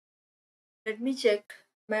Let me check.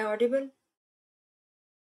 Am I audible?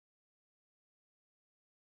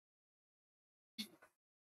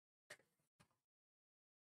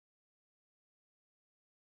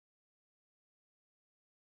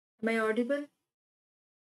 Am I audible?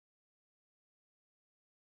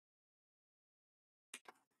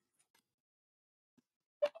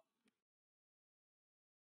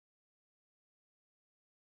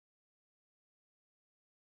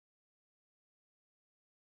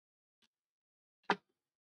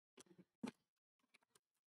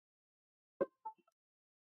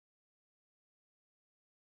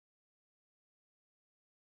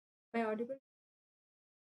 Am I audible?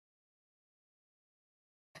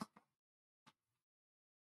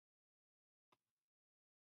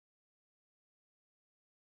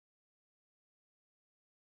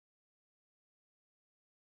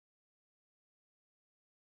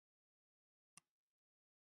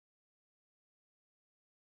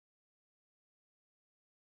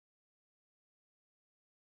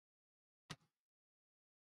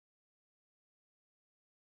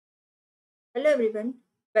 Hello everyone.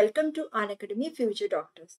 Welcome to Unacademy Future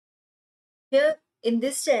Doctors. Here in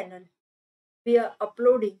this channel, we are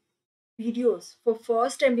uploading videos for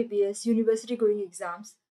first MBBS university going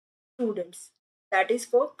exams students. That is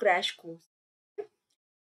for crash course.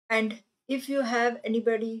 And if you have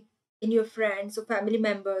anybody in your friends or family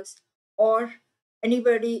members or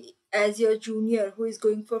anybody as your junior who is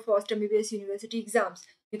going for first MBBS university exams,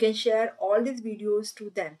 you can share all these videos to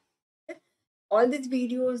them. Okay? All these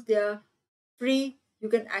videos, they are free. You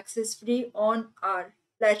can access free on our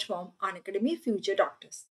platform Unacademy Future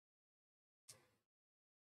Doctors.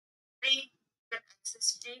 Free, you can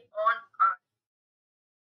access free on our.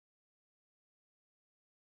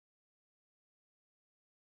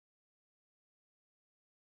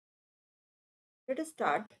 Let us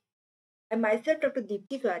start. I myself, Dr.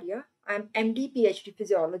 Dipti. I am MD PhD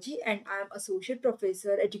Physiology and I am Associate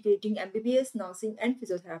Professor educating MBBS nursing and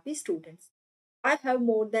physiotherapy students. I have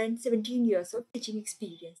more than 17 years of teaching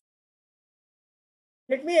experience.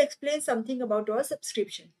 Let me explain something about our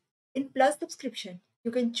subscription. In Plus subscription, you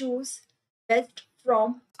can choose best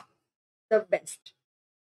from the best.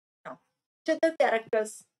 Now, which are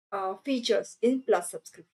the features in Plus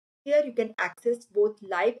subscription? Here you can access both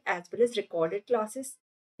live as well as recorded classes.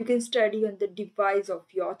 You can study on the device of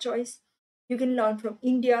your choice. You can learn from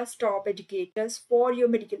India's top educators for your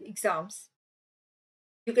medical exams.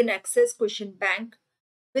 You can access question bank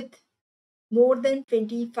with more than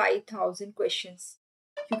 25,000 questions.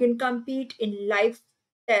 You can compete in live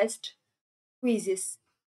test quizzes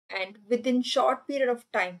and within short period of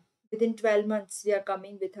time, within 12 months, we are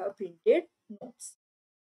coming with our printed notes.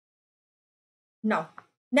 Now,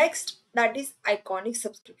 next, that is iconic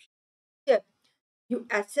subscription. Here, you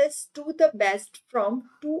access to the best from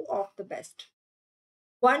two of the best.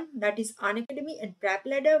 One that is Unacademy and Prep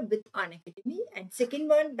Ladder with Unacademy, and second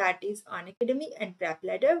one that is Unacademy and Prep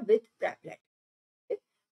Ladder with Prep Ladder. Okay.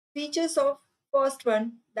 Features of first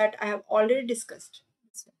one that I have already discussed.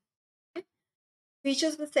 This one. Okay.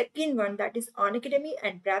 Features of the second one that is Unacademy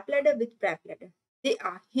and Prep Ladder with Prep Ladder. They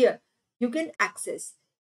are here. You can access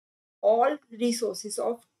all resources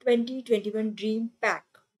of 2021 Dream Pack,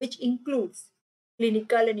 which includes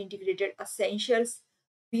clinical and integrated essentials,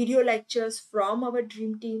 video lectures from our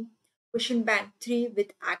Dream team, Question Bank 3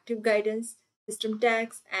 with active guidance, system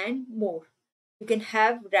tags, and more. You can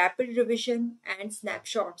have rapid revision and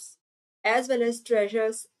snapshots, as well as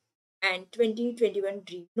treasures and 2021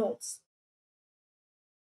 Dream notes.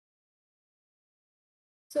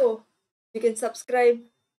 So, you can subscribe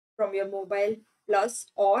from your mobile plus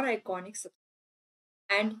or iconic subscription.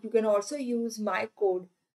 And you can also use my code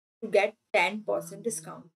to get 10%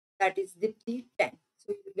 discount. That is Dipti 10.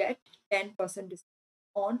 So you get 10% discount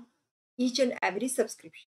on each and every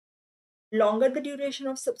subscription. Longer the duration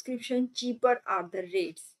of subscription, cheaper are the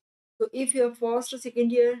rates. So if you're first or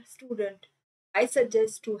second year student, I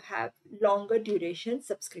suggest to have longer duration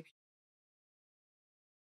subscription.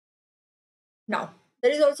 Now,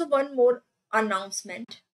 there is also one more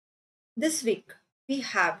announcement. This week, we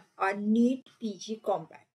have our NEET PG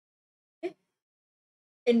Compact, okay,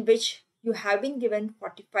 in which you have been given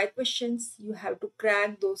 45 questions. You have to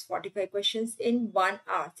crack those 45 questions in 1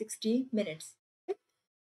 hour, 60 minutes. Okay?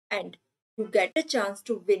 And you get a chance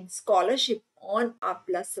to win scholarship on our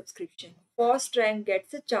Plus subscription. First rank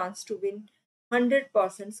gets a chance to win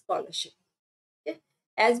 100% scholarship. Okay?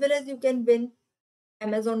 As well as you can win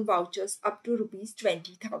Amazon vouchers up to rupees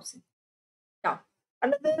 20,000. Now,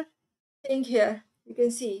 another thing here, you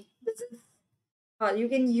can see this is you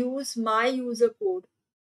can use my user code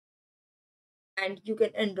and you can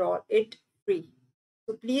enroll it free.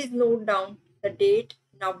 So please note down the date,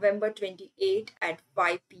 November 28 at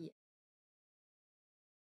 5 p.m.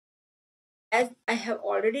 As I have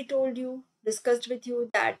already told you, discussed with you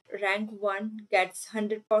that rank 1 gets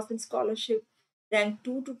 100% scholarship, rank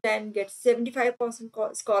 2 to 10 gets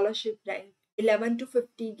 75% scholarship, rank 11 to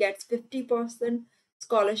 50 gets 50%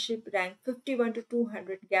 scholarship, rank 51 to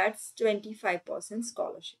 200 gets 25%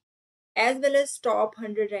 scholarship. As well as top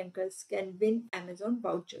 100 rankers can win Amazon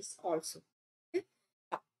vouchers also. Okay?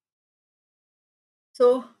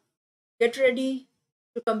 So get ready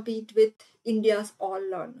to compete with India's all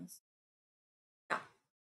learners. Now,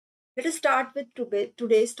 let us start with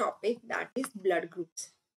today's topic, that is blood groups.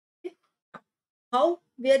 Okay? How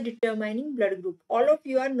we are determining blood group. All of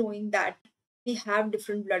you are knowing that we have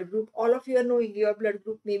different blood group. All of you are knowing your blood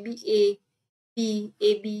group may be A, B,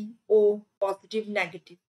 AB, O, positive,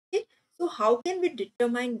 negative. Okay? So how can we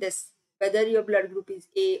determine this, whether your blood group is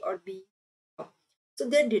A or B? So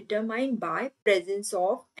they're determined by presence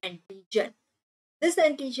of antigen. These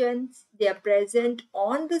antigens, they are present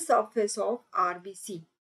on the surface of RBC.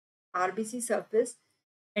 RBC surface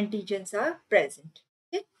antigens are present.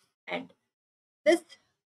 Okay? And this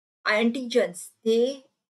antigens, they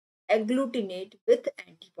agglutinate with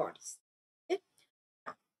antibodies. Okay?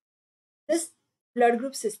 Now, this blood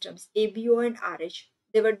group systems, ABO and RH,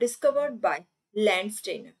 they were discovered by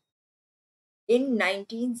Landsteiner in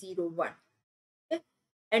 1901. Okay?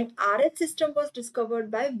 And RH system was discovered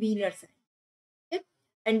by Wiener. Okay?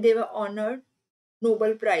 And they were honored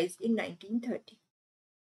Nobel Prize in 1930.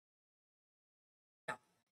 Now,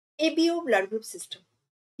 ABO blood group system.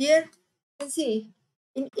 Here you can see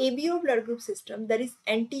in ABO blood group system there is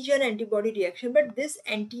antigen antibody reaction, but these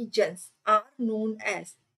antigens are known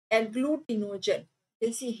as agglutinogen. You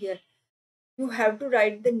can see here you have to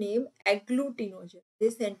write the name agglutinogen.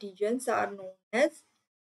 These antigens are known as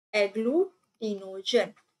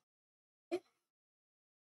agglutinogen. Okay?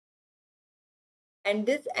 And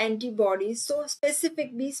this antibody is so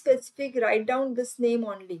specific, be specific, write down this name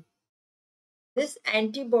only. These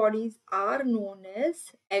antibodies are known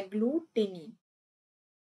as agglutinin.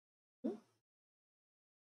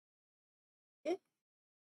 Okay?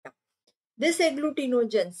 These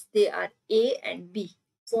agglutinogens, they are A and B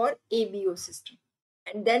for ABO system.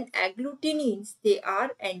 And then agglutinins, they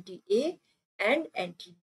are anti-A and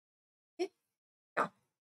anti-B. Okay? Now,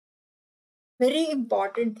 very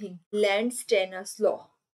important thing, Landsteiner's law.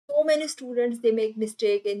 So many students, they make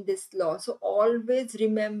mistake in this law. So always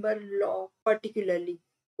remember law particularly,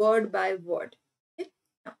 word by word. Okay?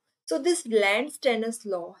 Now, so this Landsteiner's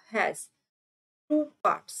law has two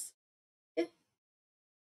parts. Okay?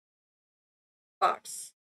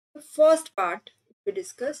 Parts. The first part, we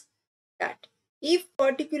discuss that if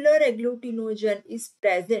particular agglutinogen is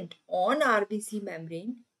present on RBC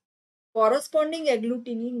membrane, corresponding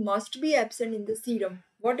agglutinin must be absent in the serum.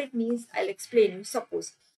 What it means, I'll explain you.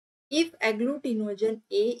 Suppose if agglutinogen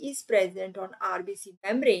A is present on RBC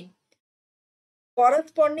membrane,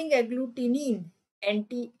 corresponding agglutinin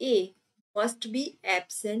anti-A must be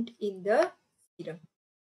absent in the serum.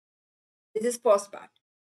 This is first part.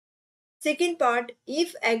 Second part,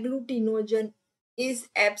 if agglutinogen is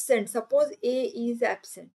absent, suppose A is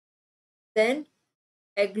absent, then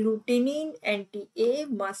agglutinin anti-A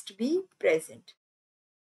must be present.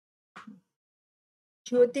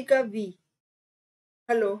 Jyotika V.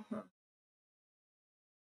 Hello.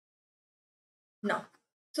 Now,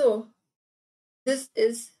 so this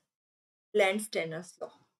is Landsteiner's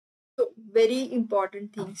law. So very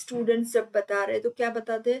important thing. Students जब बता रहे तो क्या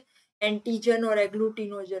बताते हैं? Antigen और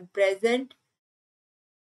agglutinogen present,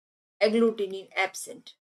 agglutinin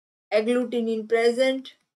absent. Agglutinin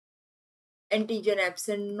present, antigen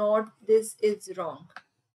absent. Not this is wrong.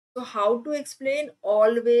 So how to explain?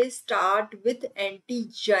 Always start with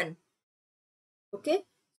antigen. Okay.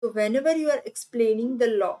 So whenever you are explaining the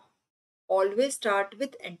law, always start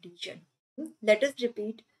with antigen. Let us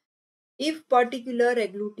repeat. If particular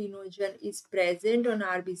agglutinogen is present on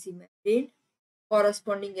RBC membrane,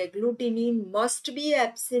 corresponding agglutinin must be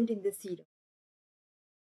absent in the serum.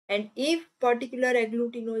 And if particular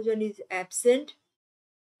agglutinogen is absent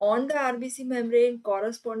on the RBC membrane,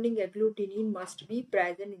 corresponding agglutinin must be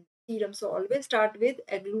present in the serum. So always start with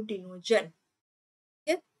agglutinogen.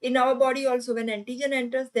 Okay? In our body also, when antigen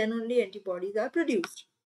enters, then only antibodies are produced.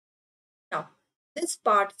 Now, this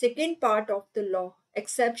part, second part of the law,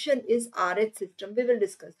 exception is RH system. We will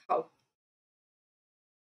discuss how.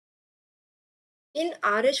 In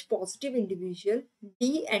RH positive individual,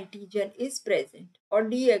 D antigen is present or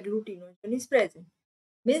D agglutinogen is present.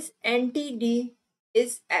 Means anti-D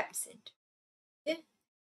is absent. Okay?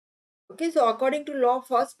 Okay, so according to law,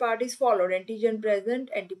 first part is followed: antigen present,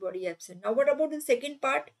 antibody absent. Now, what about the second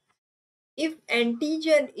part? If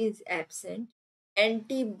antigen is absent,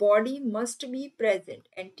 antibody must be present,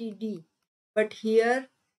 anti-D. But here,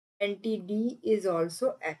 anti-D is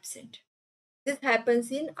also absent. This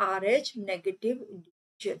happens in Rh negative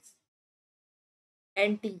individuals.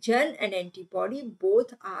 Antigen and antibody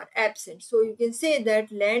both are absent. So you can say that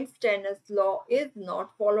Land-Steiner law is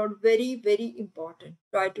not followed. Very, very important.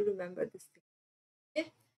 Try to remember this thing.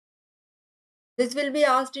 Okay? This will be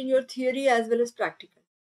asked in your theory as well as practical.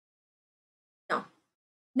 Now,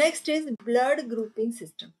 next is blood grouping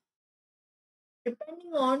system.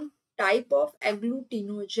 Depending on type of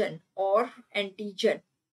agglutinogen or antigen,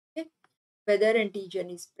 okay, whether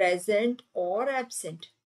antigen is present or absent,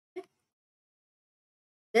 okay,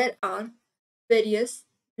 there are various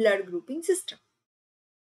blood grouping systems.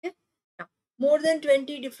 Okay. Now, more than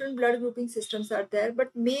 20 different blood grouping systems are there,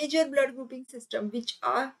 but major blood grouping system which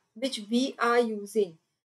we are using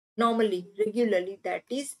normally, regularly, that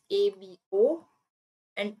is ABO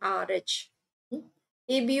and RH.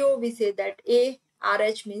 ABO, we say that A,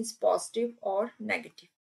 RH means positive or negative.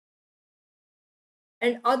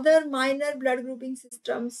 And other minor blood grouping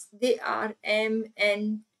systems, they are M,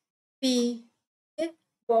 N, P, okay,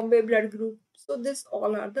 Bombay blood group. So this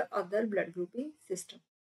all are the other blood grouping system.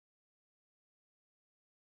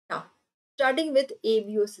 Now, starting with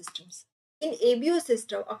ABO systems. In ABO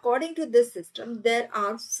system, according to this system, there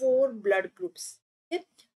are 4 blood groups. Okay?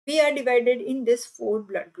 We are divided in these 4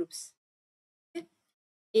 blood groups. Okay?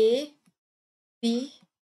 A, B,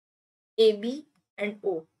 AB, and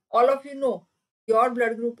O. All of you know your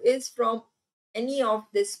blood group is from any of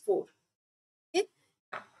these 4. Okay?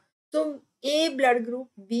 So A blood group,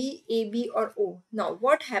 B, AB, or O. Now,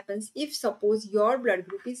 what happens if suppose your blood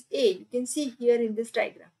group is A? You can see here in this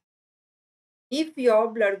diagram. If your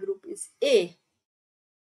blood group is A,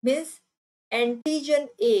 means antigen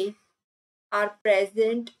A are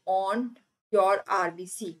present on your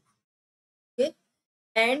RBC. Okay?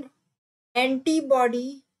 And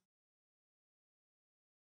antibody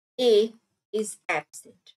A is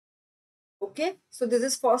absent. Okay? So this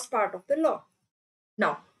is first part of the law.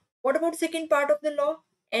 Now, what about second part of the law?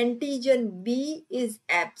 Antigen B is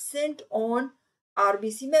absent on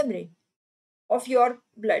RBC membrane of your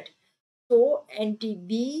blood. So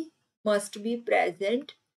anti-B must be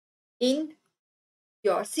present in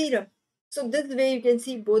your serum. So this way you can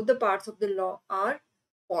see both the parts of the law are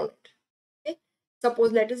followed. Okay?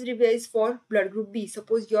 Suppose let us revise for blood group B.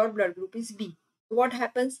 Suppose your blood group is B. What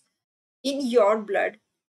happens in your blood?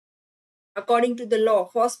 According to the law,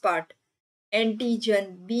 first part,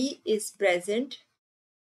 antigen B is present.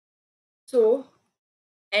 So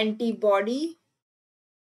antibody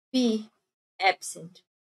B absent.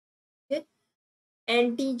 Okay?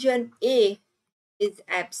 Antigen A is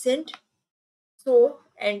absent. So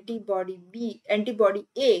antibody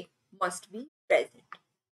A must be present.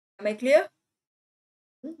 Am I clear?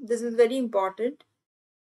 This is very important.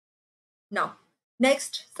 Now,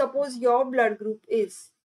 next, suppose your blood group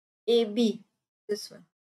is AB, this one.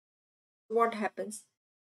 What happens?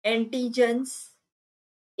 Antigens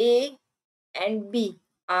A and B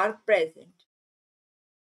are present.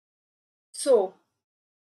 So,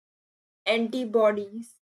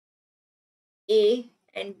 antibodies A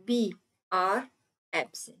and B are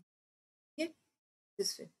absent. Okay,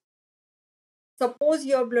 this way. Suppose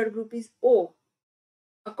your blood group is O.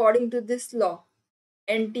 According to this law,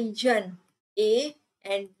 antigen A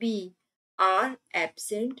and B are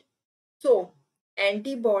absent. So,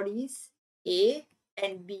 antibodies A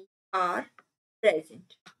and B are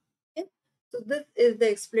present. Okay? So, this is the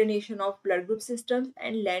explanation of blood group systems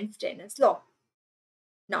and Land-Steiner's law.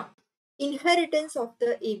 Now, inheritance of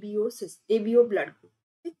the ABO blood group.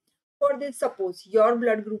 Okay? For this, suppose your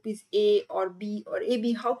blood group is A or B or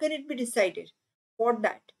AB, how can it be decided? For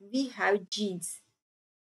that, we have genes.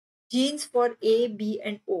 Genes for A, B,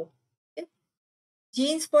 and O. Okay?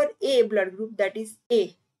 Genes for A blood group, that is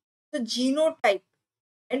A. So, genotype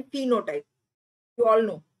and phenotype, you all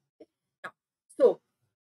know. Now, so,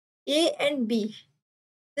 A and B,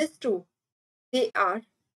 these two, they are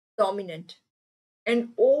dominant,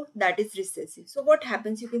 and O, that is recessive. So what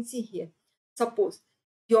happens, you can see here. Suppose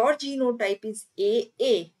your genotype is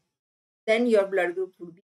AA, then your blood group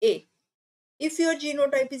would be A. If your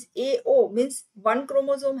genotype is AO, means one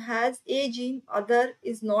chromosome has A gene, other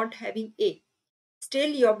is not having A,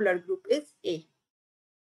 still your blood group is A.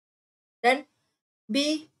 Then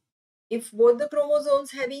B, if both the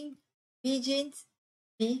chromosomes having B genes,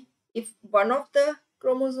 B. If one of the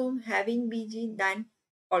chromosome having B gene, then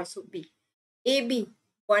also B. AB,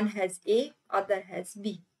 one has A, other has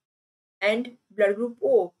B. and blood group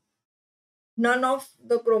O, none of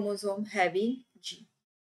the chromosome having G.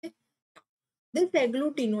 Okay? This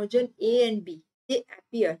agglutinogen A and B, they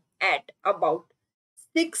appear at about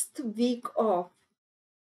 6th week of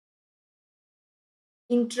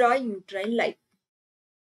intrauterine life.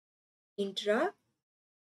 Intrauterine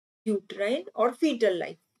or fetal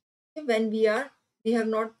life. Okay? When we are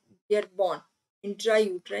not yet born.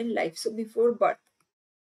 Intrauterine life. So before birth.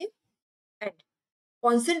 Okay? And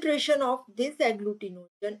concentration of this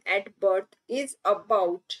agglutinogen at birth is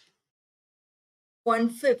about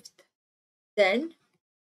 1/5 than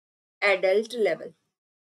adult level.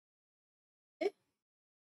 Okay?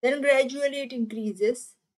 Then gradually it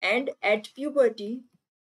increases, and at puberty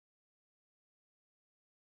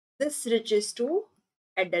this reaches to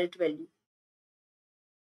adult value.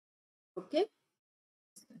 Okay.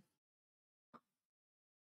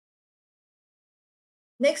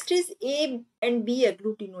 Next is A and B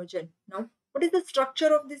agglutinogen. Now, what is the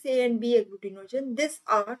structure of this A and B agglutinogen? These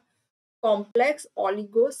are complex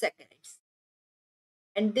oligosaccharides,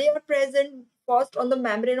 and they are present first on the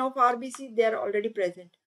membrane of RBC. They are already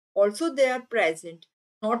present. Also, they are present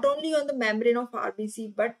not only on the membrane of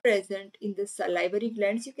RBC but present in the salivary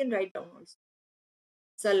glands. You can write down also.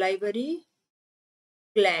 Salivary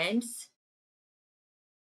glands,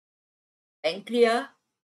 pancreas,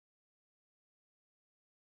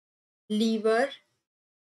 liver,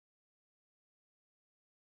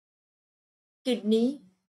 kidney,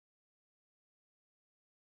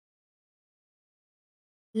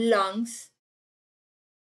 lungs,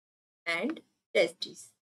 and testes.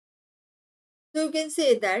 So you can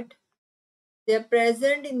say that they are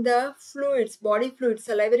present in the fluids, body fluids.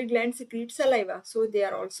 Salivary glands secrete saliva, so they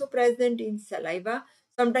are also present in saliva.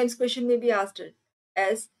 Sometimes question may be asked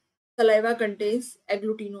as saliva contains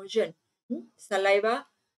agglutinogen. Saliva,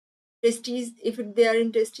 testes, if they are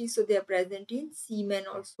in testes, so they are present in semen,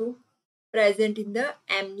 also present in the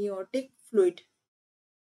amniotic fluid.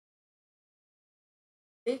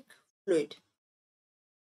 Fluid.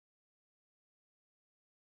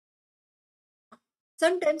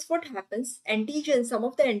 Sometimes what happens, antigens, some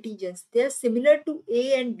of the antigens, they are similar to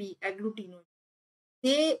A and B agglutinogen.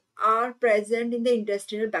 They are present in the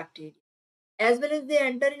intestinal bacteria, as well as they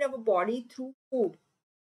enter in our body through food,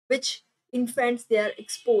 which infants they are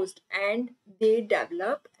exposed and they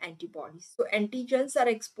develop antibodies. So antigens are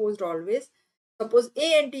exposed always. Suppose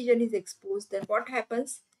A antigen is exposed, then what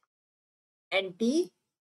happens?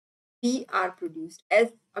 Anti-B are produced,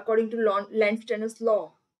 as according to Landsteiner's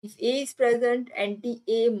law. If A is present,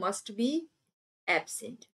 anti-A must be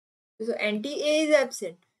absent. So anti-A is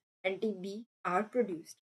absent, anti-B are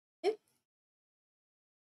produced. Okay?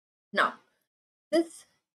 Now, this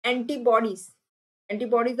antibodies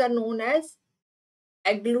are known as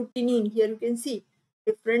agglutinin. Here you can see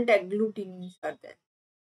different agglutinins are there.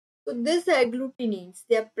 So these agglutinins,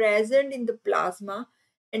 they are present in the plasma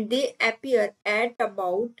and they appear at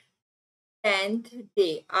about 10th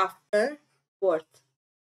day after birth.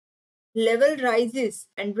 Level rises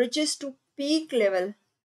and reaches to peak level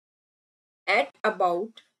at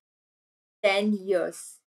about 10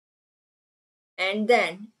 years, and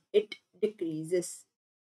then it decreases.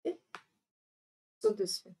 Okay? So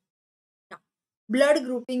this way. Now, blood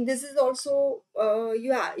grouping, this is also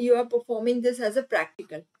you are performing this as a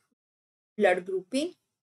practical. Blood grouping,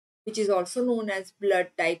 which is also known as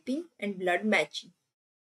blood typing and blood matching.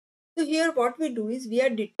 So here what we do is we are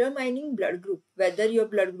determining blood group, whether your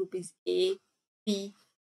blood group is A, B,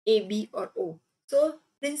 AB or O. So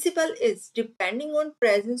principle is depending on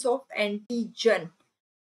presence of antigen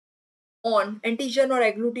or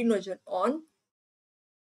agglutinogen on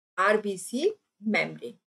RBC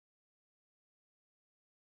membrane.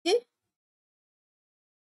 Okay.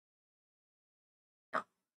 Now,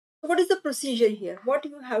 so what is the procedure here? What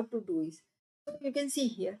you have to do is, so you can see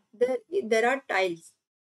here there are tiles.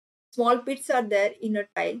 Small pits are there in a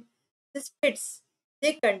tile. These pits,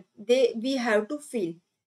 we have to fill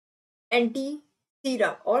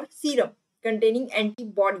anti-serum or serum containing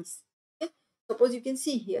antibodies. Okay? Suppose you can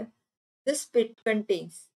see here, this pit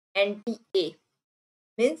contains anti-A,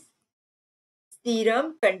 means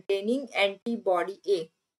serum containing antibody A.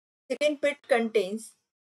 Second pit contains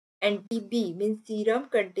anti-B, means serum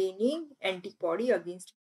containing antibody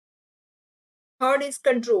against. Third is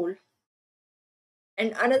control,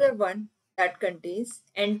 and another one that contains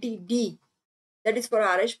anti-D, that is for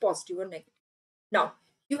Rh positive or negative. Now,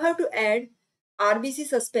 you have to add RBC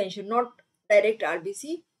suspension, not direct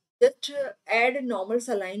RBC. Just add normal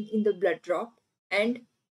saline in the blood drop and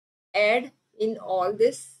add in all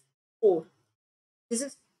this 4. This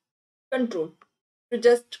is control to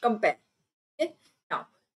just compare. Okay. Now,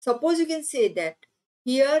 suppose you can say that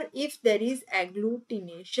here if there is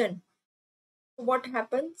agglutination, what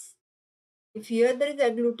happens? If here there is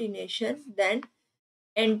agglutination, then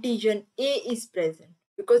antigen A is present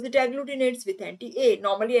because it agglutinates with anti-A.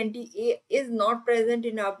 Normally anti-A is not present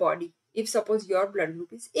in our body if suppose your blood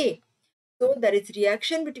group is A. So there is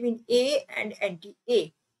reaction between A and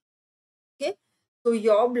anti-A. Okay, so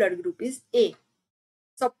your blood group is A.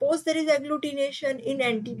 Suppose there is agglutination in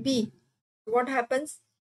anti-B. What happens?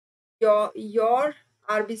 Your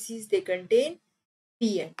RBCs, they contain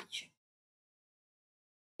B antigen.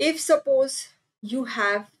 If suppose you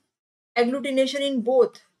have agglutination in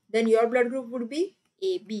both, then your blood group would be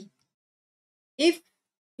AB. If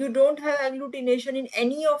you don't have agglutination in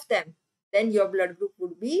any of them, then your blood group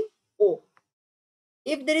would be O.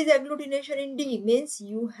 If there is agglutination in D, means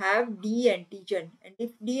you have D antigen, and if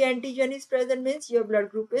D antigen is present, means your blood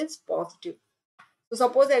group is positive. So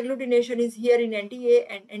suppose agglutination is here in anti-A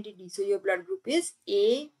and anti-D, so your blood group is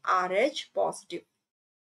ARH positive.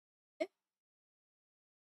 Okay?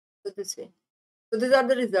 So this way. So these are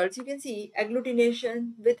the results. You can see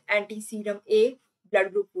agglutination with anti-serum A,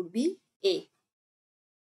 blood group would be A.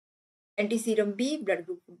 Anti-serum B, blood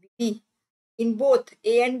group would be B. In both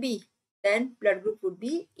A and B, then blood group would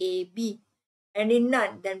be AB. And in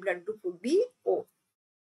none, then blood group would be O.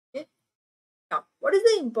 Okay? Now, what is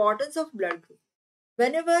the importance of blood group?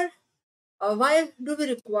 Whenever, why do we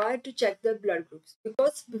require to check the blood groups?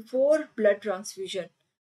 Because before blood transfusion,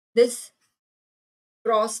 this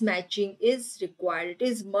cross matching is required. It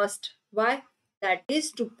is must. Why? That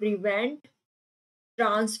is to prevent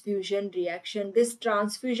transfusion reaction. These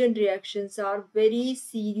transfusion reactions are very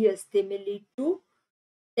serious. They may lead to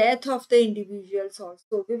death of the individuals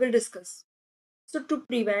also. We will discuss. So to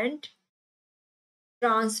prevent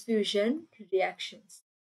transfusion reactions.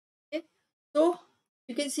 Okay. So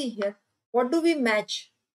you can see here, what do we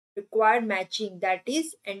match? Required matching, that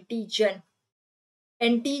is antigen.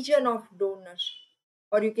 Antigen of donor,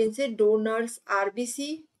 or you can say donors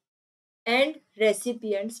RBC and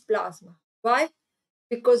recipients plasma. Why?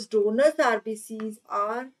 Because donors RBCs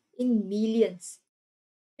are in millions.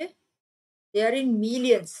 Okay? They are in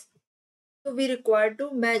millions. So we require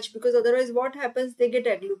to match, because otherwise what happens? They get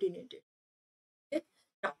agglutinated. Okay?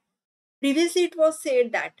 Now, previously it was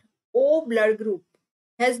said that O blood group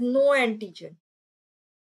has no antigen.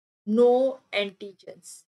 No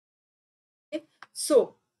antigens. Okay?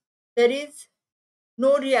 So there is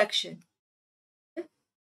no reaction. Okay?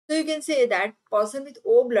 So you can say that person with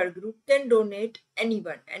O blood group can donate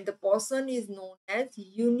anyone, and the person is known as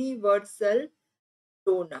universal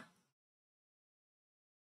donor.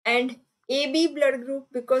 And AB blood group,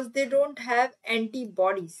 because they don't have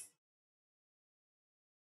antibodies,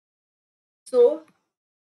 so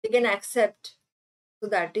they can accept. So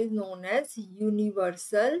that is known as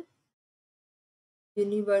universal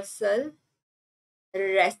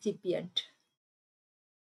recipient.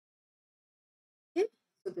 Okay,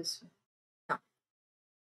 so this way. Now,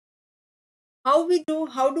 how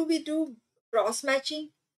do we do cross matching?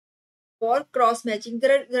 For cross matching,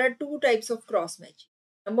 there are two types of cross matching.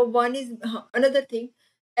 Number one is another thing,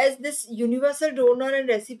 as this universal donor and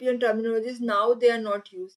recipient terminologies, now they are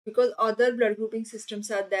not used because other blood grouping systems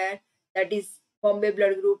are there, that is Bombay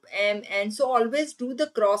blood group, M, and so always do the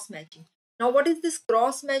cross matching. Now what is this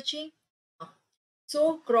cross matching?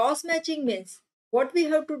 So cross matching means what we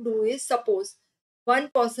have to do is, suppose one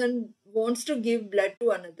person wants to give blood to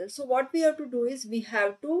another, so what we have to do is we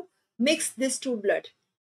have to mix this two blood.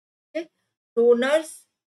 Okay? Donor's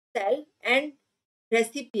cell and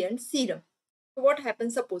recipient serum. So what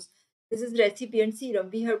happens? Suppose this is recipient serum,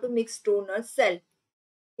 we have to mix donor cell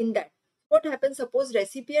in that. What happens? Suppose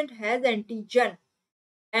recipient has antigen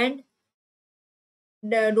and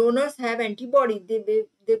the donors have antibody,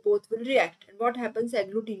 they both will react. And what happens?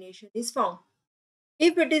 Agglutination is found.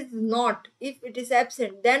 If it is not, if it is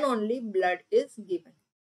absent, then only blood is given.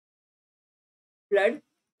 Blood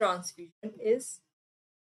transfusion is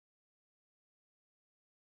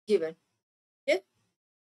given. Okay?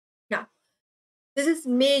 Now, this is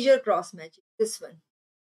major cross matching, this one.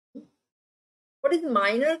 What is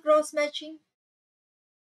minor cross matching?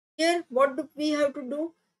 Here, what do we have to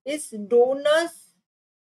do is donor's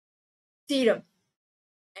serum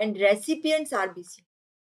and recipient's RBC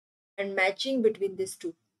and matching between these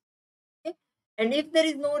two. Okay? And if there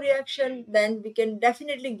is no reaction, then we can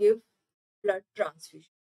definitely give blood transfusion.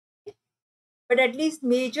 Okay? But at least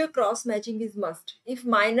major cross matching is must. If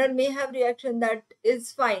minor may have reaction, that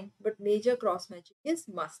is fine, but major cross matching is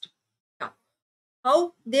must. Now,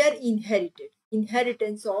 how they are inherited?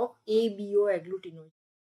 Inheritance of ABO agglutinogen.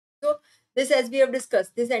 So This, as we have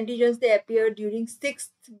discussed, these antigens, they appear during 6th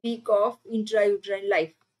week of intrauterine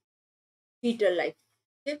life, fetal life.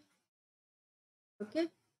 Okay.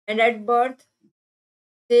 And at birth,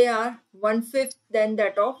 they are 1/5 than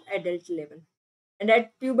that of adult level. And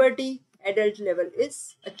at puberty, adult level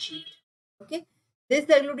is achieved. Okay. This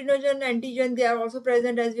agglutinogen antigen, they are also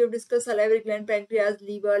present, as we have discussed, salivary gland, pancreas,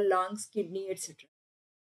 liver, lungs, kidney, etc.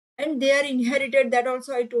 And they are inherited, that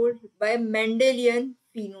also I told, by Mendelian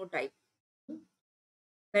phenotype.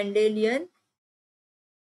 Mendelian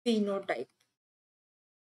phenotype.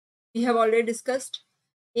 We have already discussed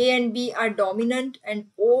A and B are dominant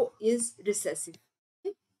and O is recessive.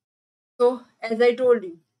 Okay? So, as I told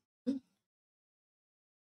you,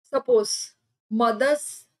 suppose mother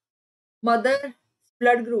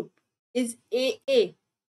blood group is AA,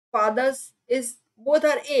 father's is both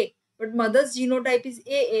are A, but mother's genotype is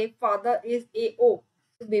AA, father is AO,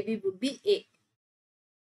 so baby would be A.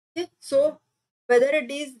 Okay? So whether it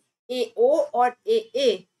is AO or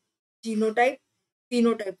AA, phenotype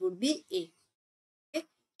would be A. Okay?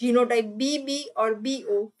 Genotype BB or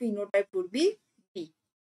BO, phenotype would be B.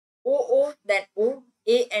 OO, then O,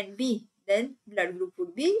 A and B, then blood group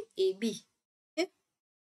would be AB. Okay?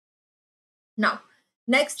 Now,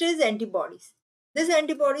 next is antibodies. These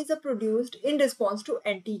antibodies are produced in response to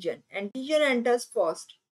antigen. Antigen enters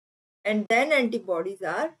first and then antibodies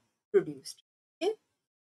are produced. Okay?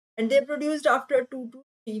 And they are produced after 2 to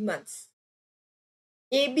 3 months.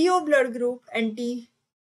 ABO blood group antibodies,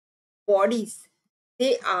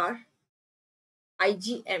 they are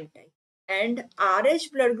IgM type, and RH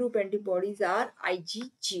blood group antibodies are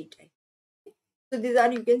IgG type. So these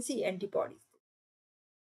are, you can see, antibodies.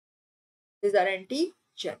 These are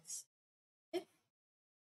antigens. Okay?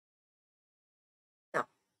 Now,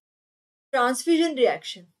 transfusion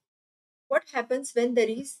reaction. What happens when there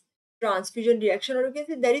is transfusion reaction, or you can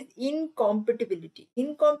say there is incompatibility?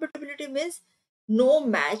 Incompatibility means no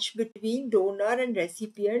match between donor and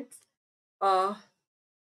recipient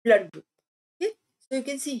blood group. Okay? So you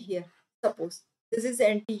can see here, suppose this is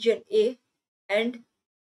antigen A and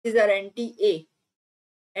these are anti-A.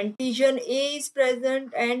 Antigen A is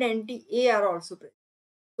present and anti-A are also present.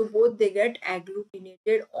 So both they get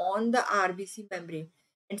agglutinated on the RBC membrane.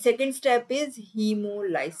 And second step is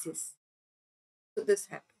hemolysis. So this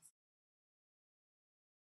happens.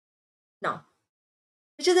 Now,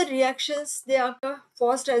 which are the reactions they occur?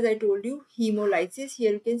 First, as I told you, hemolysis.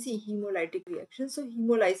 Here you can see hemolytic reaction. So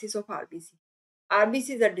hemolysis of RBC.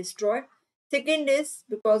 RBCs are destroyed. Second is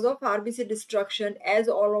because of RBC destruction, as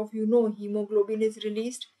all of you know, hemoglobin is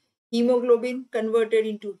released. Hemoglobin converted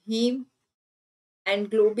into heme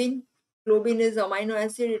and globin. Globin is amino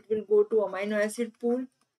acid. It will go to amino acid pool.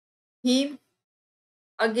 Heme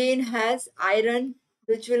again has iron,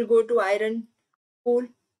 which will go to iron pool,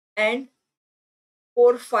 and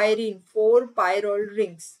porphyrin, 4-pyrrole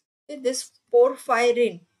rings. Okay, this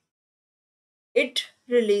porphyrin, it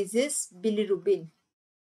releases bilirubin.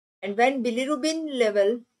 And when bilirubin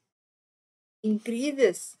level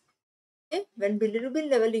increases, okay, when bilirubin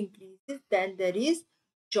level increases, then there is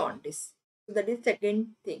jaundice. So that is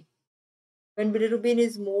second thing. When bilirubin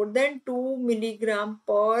is more than 2 milligram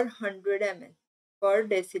per 100 ml per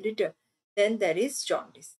deciliter, then there is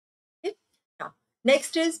jaundice. Okay? Now,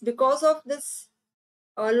 next is because of this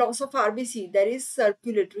loss of RBC, there is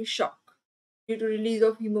circulatory shock. Due to release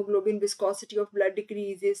of hemoglobin, viscosity of blood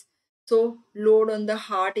decreases. So load on the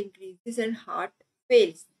heart increases and heart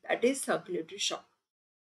fails. That is circulatory shock.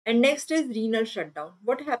 And next is renal shutdown.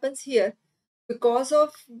 What happens here? Because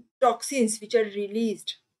of toxins which are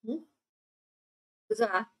released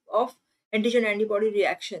because of antigen antibody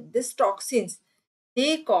reaction, these toxins,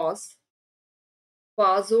 they cause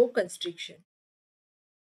vasoconstriction.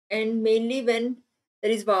 And mainly when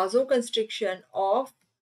there is vasoconstriction of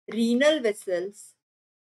renal vessels,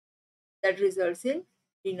 that results in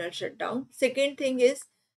renal shutdown. Second thing is,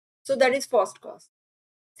 so that is first cause.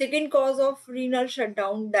 Second cause of renal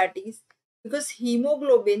shutdown, that is because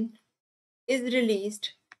hemoglobin is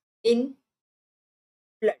released in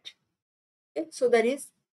blood. Okay? So there is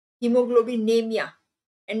hemoglobinemia,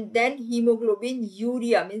 and then hemoglobin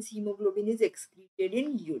urea means hemoglobin is excreted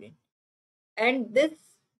in urine, and this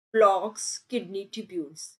blocks kidney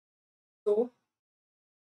tubules. So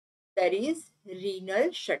there is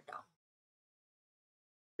renal shutdown,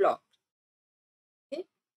 blocked. Okay?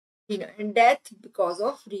 And death because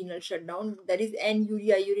of renal shutdown. There is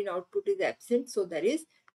anuria, urine output is absent, so there is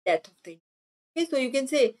death of the. Okay, so you can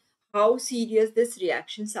say how serious these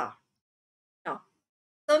reactions are. Now,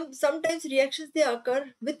 sometimes reactions they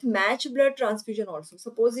occur with matched blood transfusion also.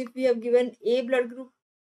 Suppose if we have given A blood group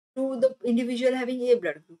to the individual having A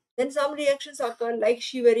blood group, Then some reactions occur like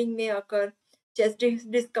shivering may occur, chest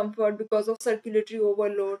discomfort because of circulatory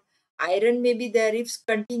overload. Iron may be there if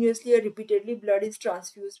continuously or repeatedly blood is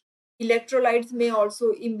transfused. Electrolytes may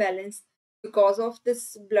also imbalance because of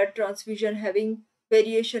this blood transfusion having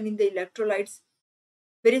variation in the electrolytes.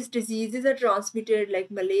 Various diseases are transmitted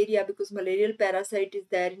like malaria because malarial parasite is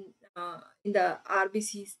there in the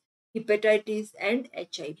RBCs, hepatitis and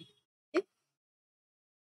HIV. Okay?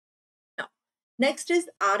 Now, next is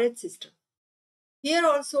RH system. Here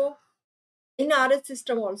also, in RH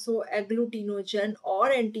system also, agglutinogen or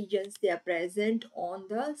antigens, they are present on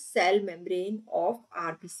the cell membrane of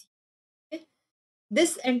RBC. Okay?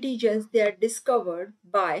 This antigens, they are discovered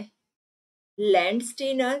by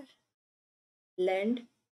Landsteiner, Landsteiner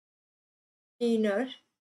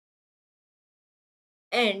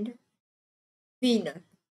and Wiener,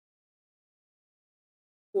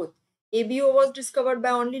 both. ABO was discovered by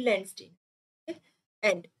only Landsteiner. Okay?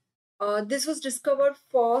 And this was discovered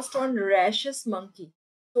first on rhesus monkey.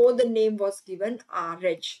 So the name was given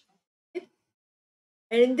RH. Okay?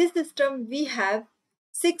 And in this system, we have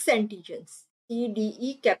 6 antigens. C, D,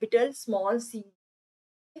 E, capital, small c.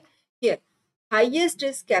 Okay? Here, highest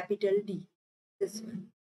is capital D. This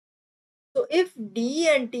one. So if D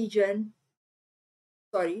antigen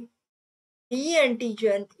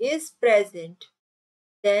is present,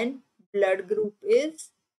 then blood group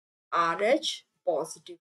is RH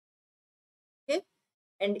positive. Okay?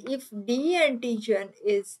 And if D antigen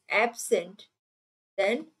is absent,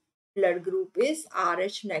 then blood group is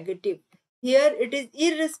RH negative. Here it is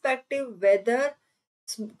irrespective whether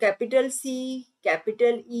capital C,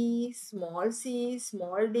 capital E, small d,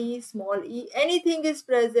 small e, anything is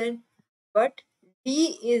present, but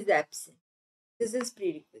D is absent. This is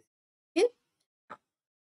prerequisite. Okay?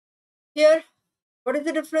 Here, what is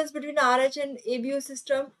the difference between RH and ABO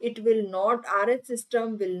system? It will not, RH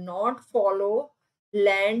system will not follow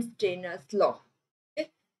Landsteiner's law.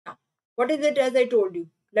 Okay? Now, what is it as I told you?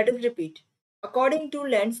 Let us repeat. According to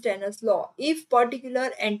Landsteiner's law, if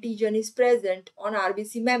particular antigen is present on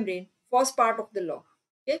RBC membrane, first part of the law.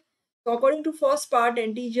 Okay? So according to first part,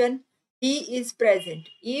 antigen D is present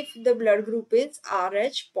if the blood group is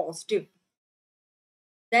RH positive.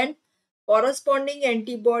 Then corresponding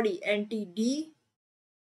antibody, anti-D,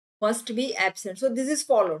 must be absent. So this is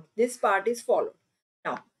followed. This part is followed.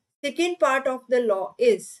 Now, second part of the law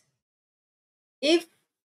is if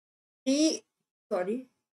D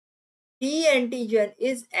antigen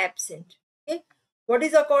is absent. Okay? What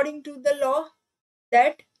is according to the law?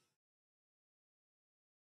 That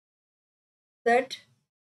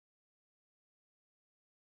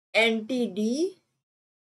anti-D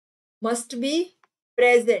must be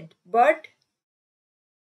present, but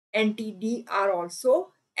anti-D are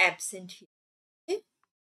also absent here. Okay?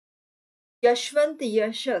 Yashwant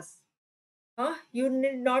Yashas. You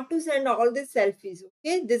need not to send all these selfies.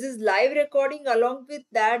 Okay, this is live recording. Along with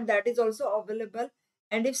that is also available.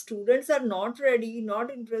 And if students are not ready,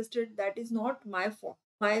 not interested, that is not my fault,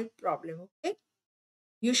 my problem. Okay,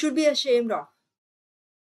 you should be ashamed of.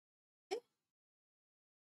 Okay?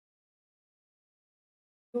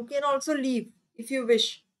 You can also leave if you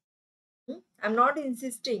wish. I'm not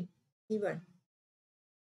insisting even.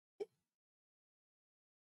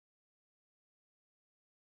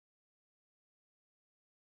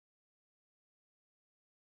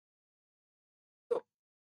 So,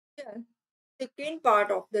 yeah, second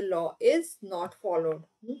part of the law is not followed.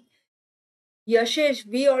 Yashesh,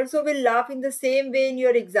 we also will laugh in the same way in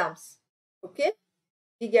your exams. Okay,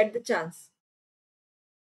 we get the chance.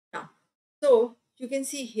 Now, so you can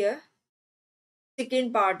see here,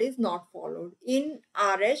 second part is not followed in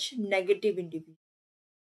RH negative individual.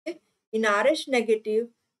 Okay? In RH negative,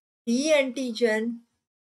 D antigen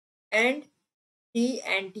and D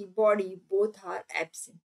antibody both are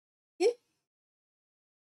absent. Okay?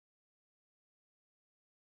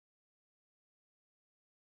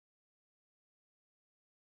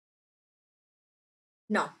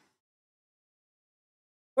 Now,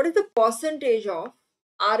 what is the percentage of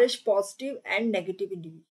RH positive and negative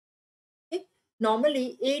individuals? Okay?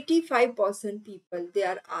 Normally, 85% people, they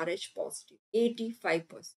are RH positive.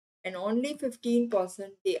 85%. And only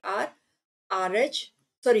 15% they are RH,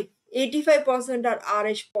 85% are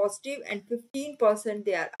RH positive and 15%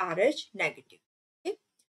 they are RH negative. Okay?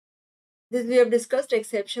 This we have discussed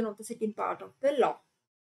exception of the second part of the law.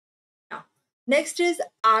 Now, next is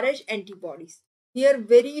RH antibodies. Here,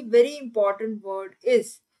 very important word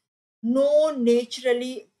is no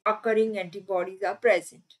naturally occurring antibodies are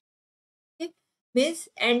present. Okay? Means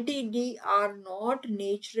anti-D are not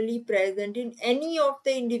naturally present in any of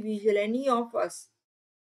the individual, any of us.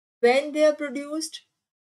 When they are produced,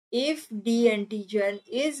 if D antigen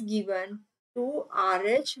is given to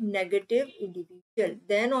Rh negative individual,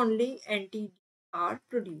 then only anti-D are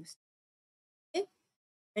produced. Okay?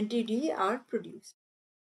 Anti-D are produced.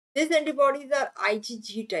 These antibodies are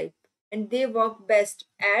IgG type and they work best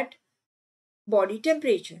at body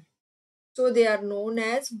temperature. So they are known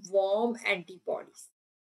as warm antibodies.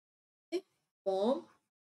 Okay? Warm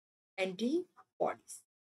antibodies.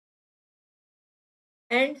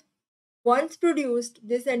 And once produced,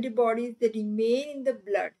 these antibodies they remain in the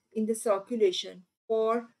blood, in the circulation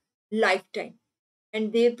for lifetime,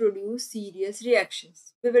 and they produce serious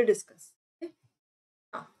reactions. We will discuss. Okay?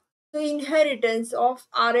 Now, so inheritance of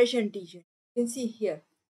Rh antigen. You can see here.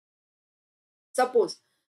 Suppose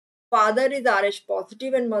father is Rh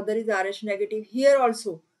positive and mother is Rh negative. Here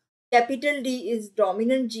also, capital D is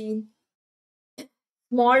dominant gene,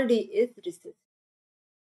 small d is recessive.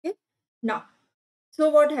 Okay? Now, so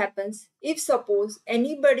what happens if suppose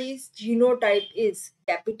anybody's genotype is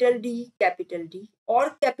capital D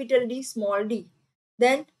or capital D small d,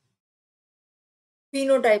 then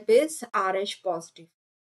phenotype is Rh positive.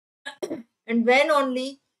 And when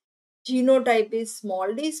only genotype is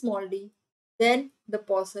small d, then the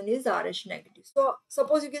person is Rh negative. So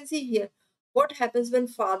suppose you can see here what happens when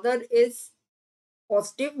father is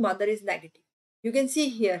positive, mother is negative. You can see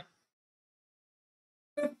here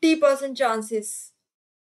 50% chances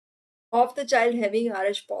of the child having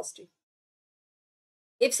Rh positive.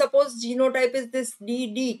 If suppose genotype is this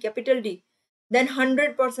capital D, then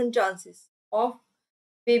 100% chances of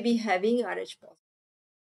baby having Rh positive.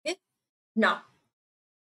 Okay. Now,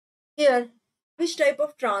 here, which type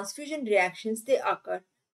of transfusion reactions they occur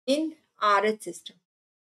in Rh system?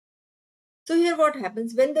 So here what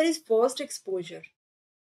happens when there is first exposure?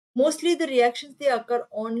 Mostly the reactions they occur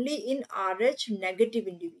only in Rh negative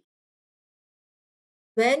individuals.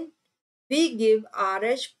 When we give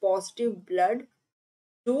Rh positive blood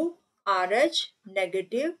to Rh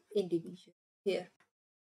negative individual. Here,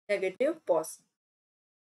 negative person.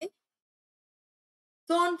 Okay.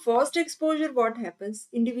 So on first exposure, what happens?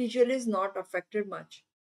 Individual is not affected much.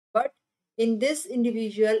 But in this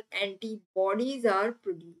individual, antibodies are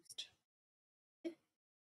produced. Okay.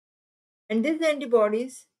 And these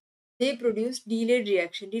antibodies, they produce delayed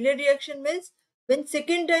reaction. Delayed reaction means when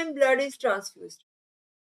second time blood is transfused,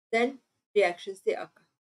 then reactions they occur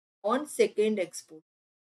on second exposure.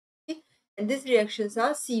 Okay? And these reactions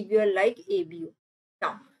are severe like ABO.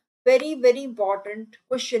 Now, very, very important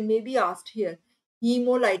question may be asked here.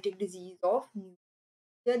 Hemolytic disease of newborn.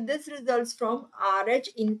 Here, this results from Rh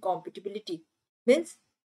incompatibility. Means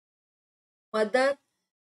mother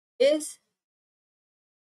is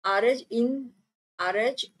Rh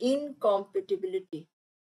incompatibility.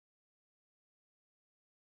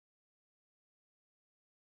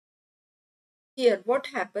 Here, what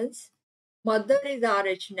happens? Mother is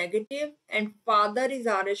Rh negative and father is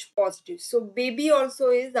Rh positive. So baby also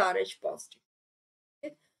is Rh positive.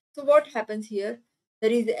 Okay? So what happens here?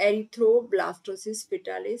 There is erythroblastosis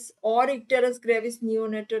fetalis or icterus gravis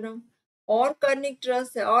neonatorum or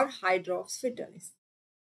kernicterus or hydrops fetalis.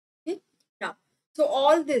 Okay? Now, so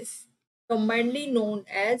all this commonly known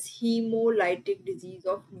as hemolytic disease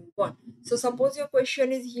of newborn. So suppose your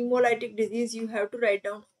question is hemolytic disease, you have to write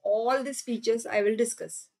down all these features I will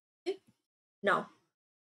discuss. Okay? Now,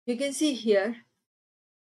 you can see here,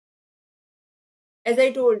 as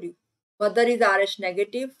I told you, mother is Rh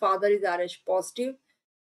negative, father is Rh positive,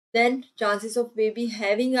 then chances of baby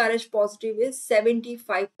having Rh positive is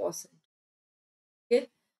 75%. Okay?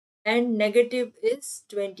 And negative is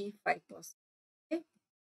 25%. Okay?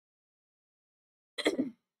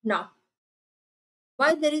 Now,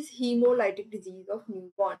 why there is hemolytic disease of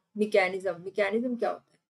newborn? Mechanism क्या होता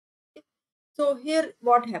है? So here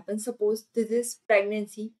what happens? Suppose this is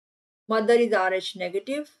pregnancy. Mother is Rh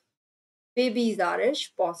negative, baby is Rh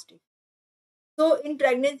positive. So in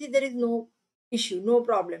pregnancy there is no issue, no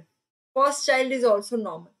problem. First child is also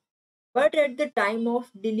normal. But at the time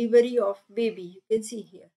of delivery of baby, you can see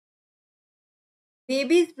here,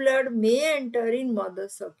 baby's blood may enter in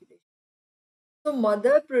mother's circulation. So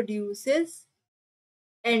mother produces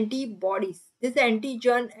antibodies. This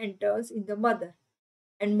antigen enters in the mother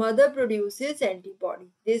and mother produces antibody.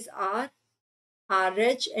 These are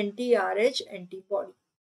Rh, anti-Rh antibody.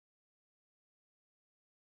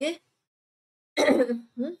 Okay.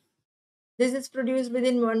 This is produced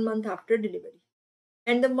within 1 month after delivery.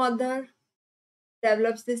 And the mother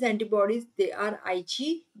develops these antibodies. They are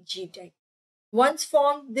IgG type. Once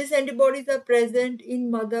formed, these antibodies are present in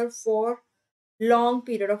mother for long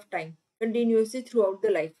period of time, continuously throughout the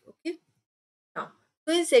life. Okay. Now,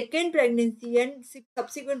 so in second pregnancy and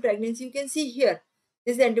subsequent pregnancy, you can see here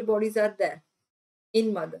These antibodies are there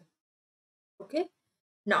in mother. Okay.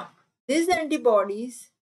 Now, these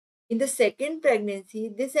antibodies in the second pregnancy,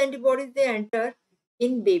 these antibodies they enter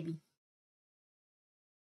in baby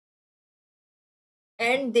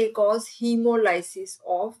and they cause hemolysis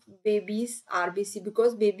of baby's RBC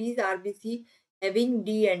because baby's RBC having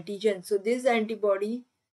D antigen. So this antibody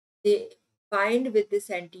they bind with this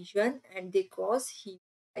antigen and they cause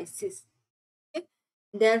hemolysis. Okay?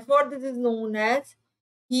 Therefore, this is known as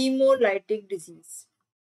hemolytic disease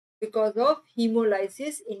because of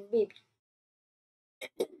hemolysis in baby.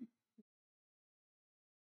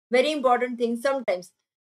 Very important thing. Sometimes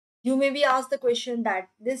you may be asked the question that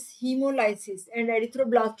this hemolysis and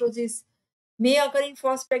erythroblastosis may occur in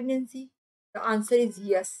first pregnancy. The answer is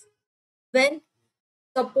yes. When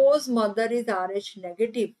suppose mother is Rh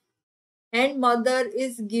negative and mother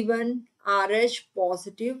is given Rh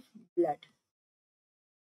positive blood.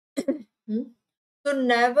 So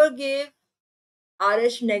never give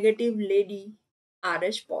Rh negative lady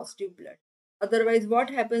Rh positive blood. Otherwise,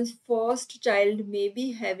 what happens? First child may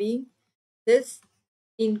be having this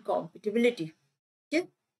incompatibility. Okay.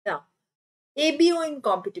 Now, ABO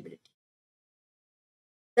incompatibility.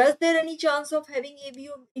 Does there any chance of having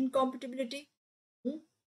ABO incompatibility?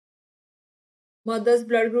 Mother's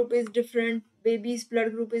blood group is different, baby's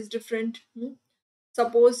blood group is different.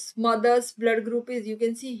 Suppose mother's blood group is, you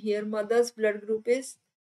can see here, mother's blood group is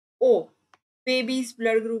O, baby's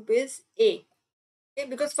blood group is A. Okay,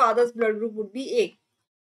 because father's blood group would be A.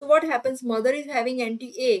 So what happens? Mother is having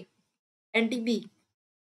anti-A, anti-B.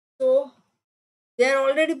 So they are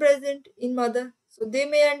already present in mother. So they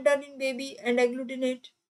may enter in baby and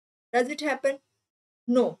agglutinate. Does it happen?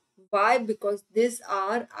 No. Why? Because these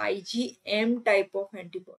are IgM type of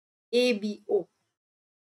antibody, ABO.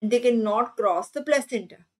 They cannot cross the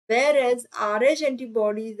placenta. Whereas Rh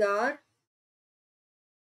antibodies are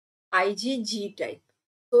IgG type.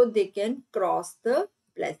 So they can cross the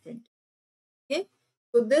placenta. Okay.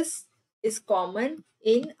 So this is common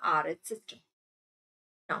in Rh system.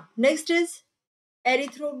 Now, next is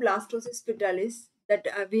erythroblastosis fetalis that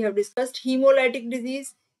we have discussed. Hemolytic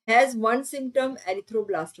disease has one symptom,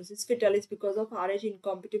 erythroblastosis fetalis, because of Rh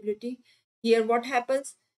incompatibility. Here what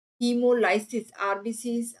happens? Hemolysis,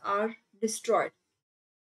 RBCs are destroyed.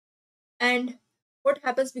 And what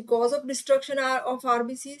happens because of destruction of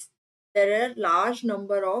RBCs? There are large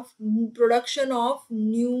number of production of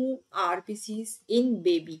new RBCs in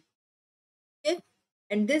baby. Okay?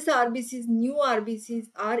 And these RBCs, new RBCs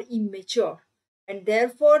are immature and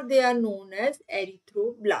therefore they are known as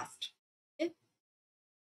erythroblast. Okay?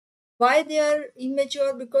 Why they are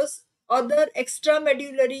immature? Because other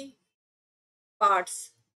extramedullary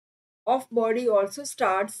parts of body also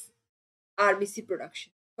starts RBC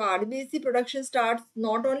production. So RBC production starts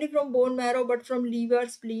not only from bone marrow but from liver,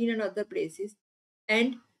 spleen and other places.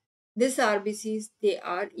 And these RBCs, they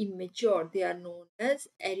are immature. They are known as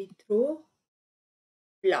erythroblast.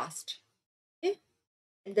 Okay?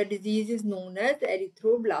 And the disease is known as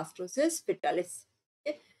erythroblastosis fetalis.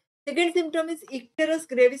 Okay? Second symptom is icterus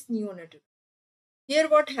gravis neonatal. Here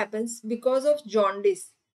what happens? Because of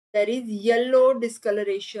jaundice, there is yellow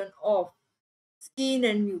discoloration of skin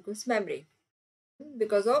and mucous membrane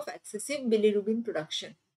because of excessive bilirubin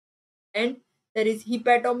production. And there is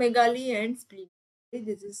hepatomegaly and splenomegaly.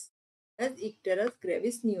 This is as icterus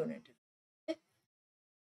gravis neonatal. Okay?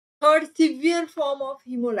 Third, severe form of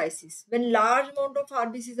hemolysis. When large amount of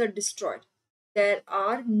RBCs are destroyed, there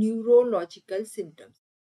are neurological symptoms.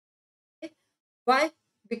 Okay? Why?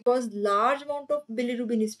 Because large amount of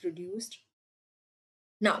bilirubin is produced.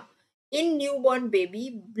 Now, in newborn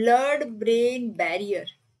baby, blood-brain barrier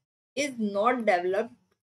is not developed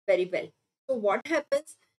very well. So what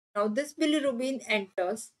happens? Now this bilirubin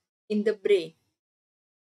enters in the brain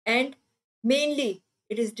and mainly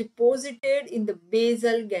it is deposited in the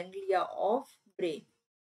basal ganglia of brain.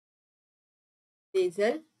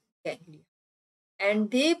 Basal ganglia. And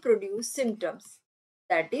they produce symptoms,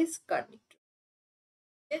 that is kernicterus.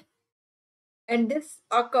 Okay? And this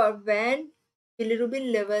occur when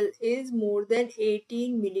bilirubin level is more than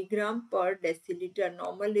 18 milligram per deciliter.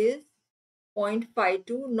 Normal is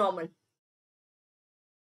 0.52 normal.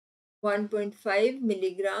 1.5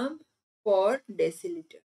 milligram per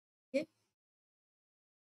deciliter. Okay.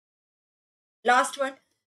 Last one,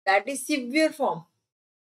 that is severe form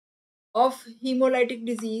of hemolytic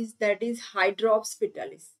disease, that is hydrops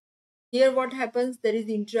fetalis. Here what happens? There is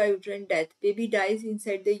intrauterine death. Baby dies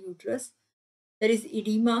inside the uterus. There is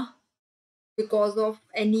edema because of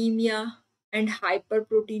anemia and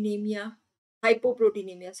hypoproteinemia,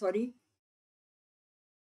 sorry.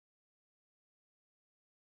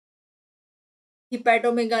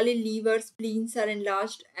 hepatomegaly, liver, spleens are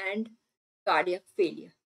enlarged, and cardiac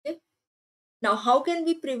failure. Okay? Now, how can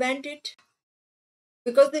we prevent it?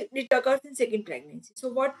 Because it occurs in second pregnancy. So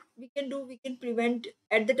what we can do, we can prevent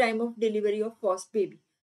at the time of delivery of first baby.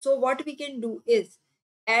 So what we can do is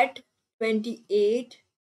at 28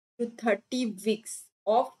 to 30 weeks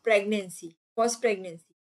of pregnancy, first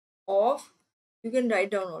pregnancy of, you can write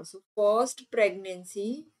down also, first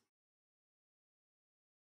pregnancy,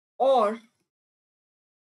 or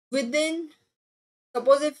within,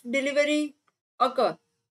 suppose if delivery occur,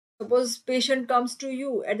 suppose patient comes to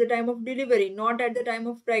you at the time of delivery, not at the time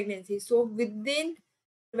of pregnancy, so within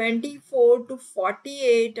 24 to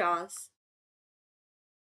 48 hours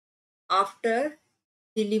after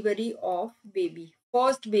delivery of baby,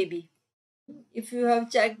 first baby. If you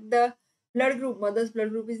have checked the blood group, mother's blood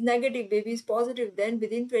group is negative, baby is positive, then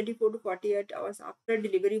within 24 to 48 hours after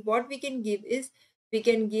delivery, what we can give is, we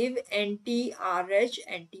can give anti-RH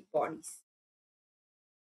antibodies.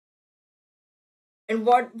 And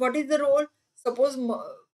what is the role? Suppose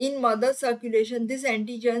in mother circulation, these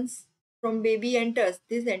antigens from baby enters,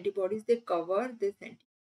 these antibodies, they cover this antibody.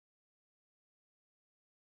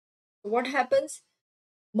 What happens?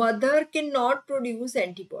 Mother cannot produce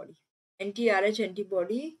antibody. Anti-RH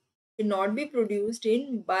antibody cannot be produced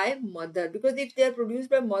in by mother, because if they are produced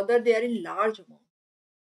by mother, they are in large amount.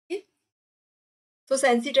 Okay? So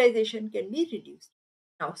sensitization can be reduced.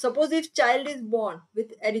 Now, suppose if child is born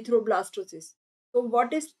with erythroblastosis, so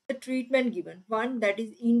what is the treatment given? One, that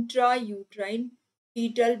is intrauterine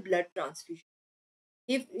fetal blood transfusion.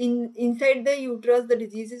 If inside the uterus the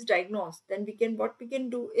disease is diagnosed, then what we can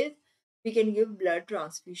do is, we can give blood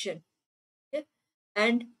transfusion. Okay?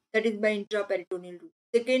 And that is by intraperitoneal route.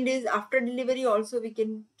 Second is after delivery also we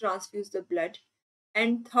can transfuse the blood.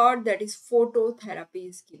 And third, that is phototherapy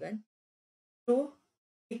is given to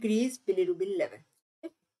decrease bilirubin level.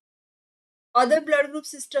 Okay? Other blood group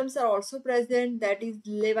systems are also present, that is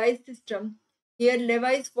Levi's system. Here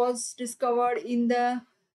Levi's was discovered in the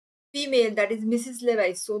female, that is Mrs.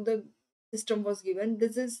 Levi. So the system was given.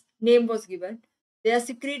 This is name was given. They are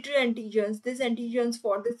secretory antigens. These antigens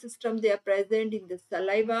for the system, they are present in the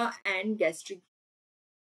saliva and gastric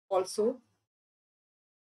also,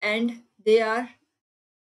 and they are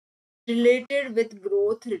related with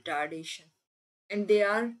growth retardation, and they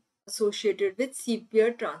are associated with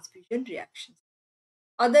severe transfusion reactions.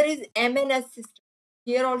 Other is MNS system.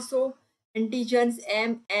 Here also antigens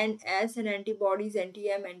M and S and antibodies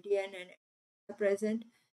anti-M, anti-N and are present.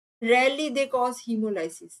 Rarely they cause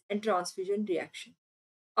hemolysis and transfusion reaction.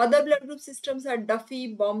 Other blood group systems are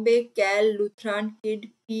Duffy, Bombay, Cal, Lutheran,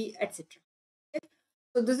 Kid, P, etc. Okay?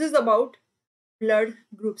 So this is about blood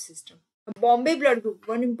group system. Bombay blood group,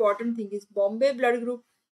 one important thing is Bombay blood group,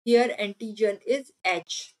 here antigen is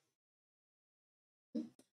H.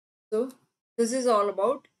 So this is all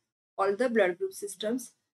about all the blood group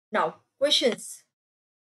systems. Now questions.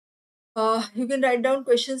 You can write down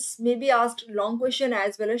questions, maybe asked long question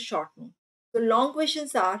as well as short note. So long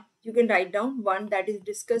questions are, you can write down one, that is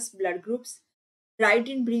discuss blood groups. Write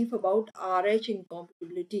in brief about RH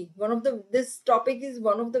incompatibility. This topic is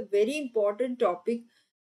one of the very important topic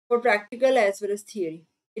for practical as well as theory.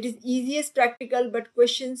 It is easiest practical, but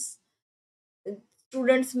questions,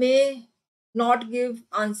 students may not give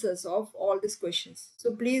answers of all these questions.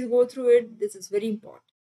 So please go through it. This is very important.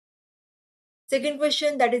 Second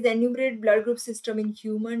question, that is enumerate blood group system in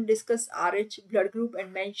human, discuss RH blood group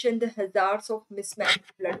and mention the hazards of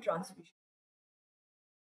mismatched blood transfusion.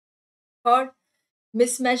 Third,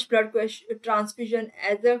 mismatched blood transfusion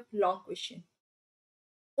as a long question.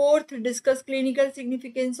 Fourth, discuss clinical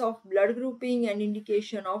significance of blood grouping and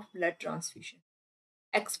indication of blood transfusion.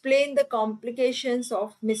 Explain the complications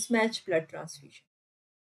of mismatched blood transfusion.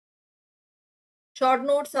 Short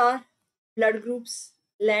notes are blood groups,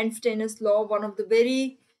 Landsteiner's law, one of the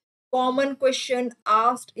very common question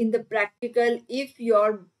asked in the practical if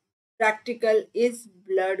your practical is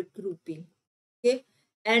blood grouping. Okay,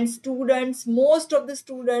 and students, most of the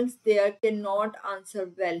students, they cannot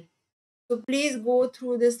answer well. So please go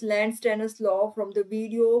through this Landsteiner's law from the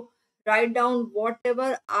video. Write down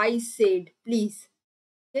whatever I said, please.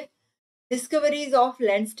 Okay. Discoveries of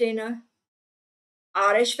Landsteiner,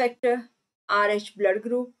 RH factor, RH blood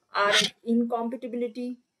group, RH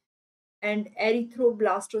incompatibility, and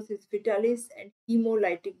erythroblastosis fetalis and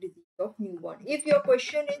hemolytic disease of newborn. If your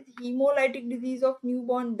question is hemolytic disease of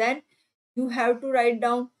newborn, then you have to write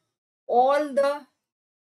down all the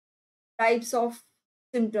types of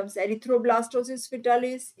symptoms: erythroblastosis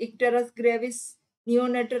fetalis, icterus gravis,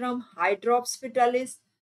 neonatalum, hydrops fetalis,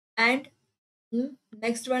 and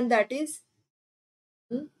next one, that is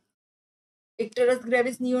icterus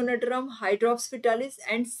gravis neonatalum, hydrops fetalis,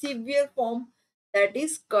 and severe form, that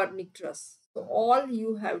is kernicterus. So all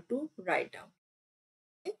you have to write down.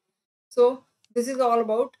 Okay? So this is all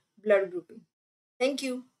about blood grouping. Thank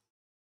you.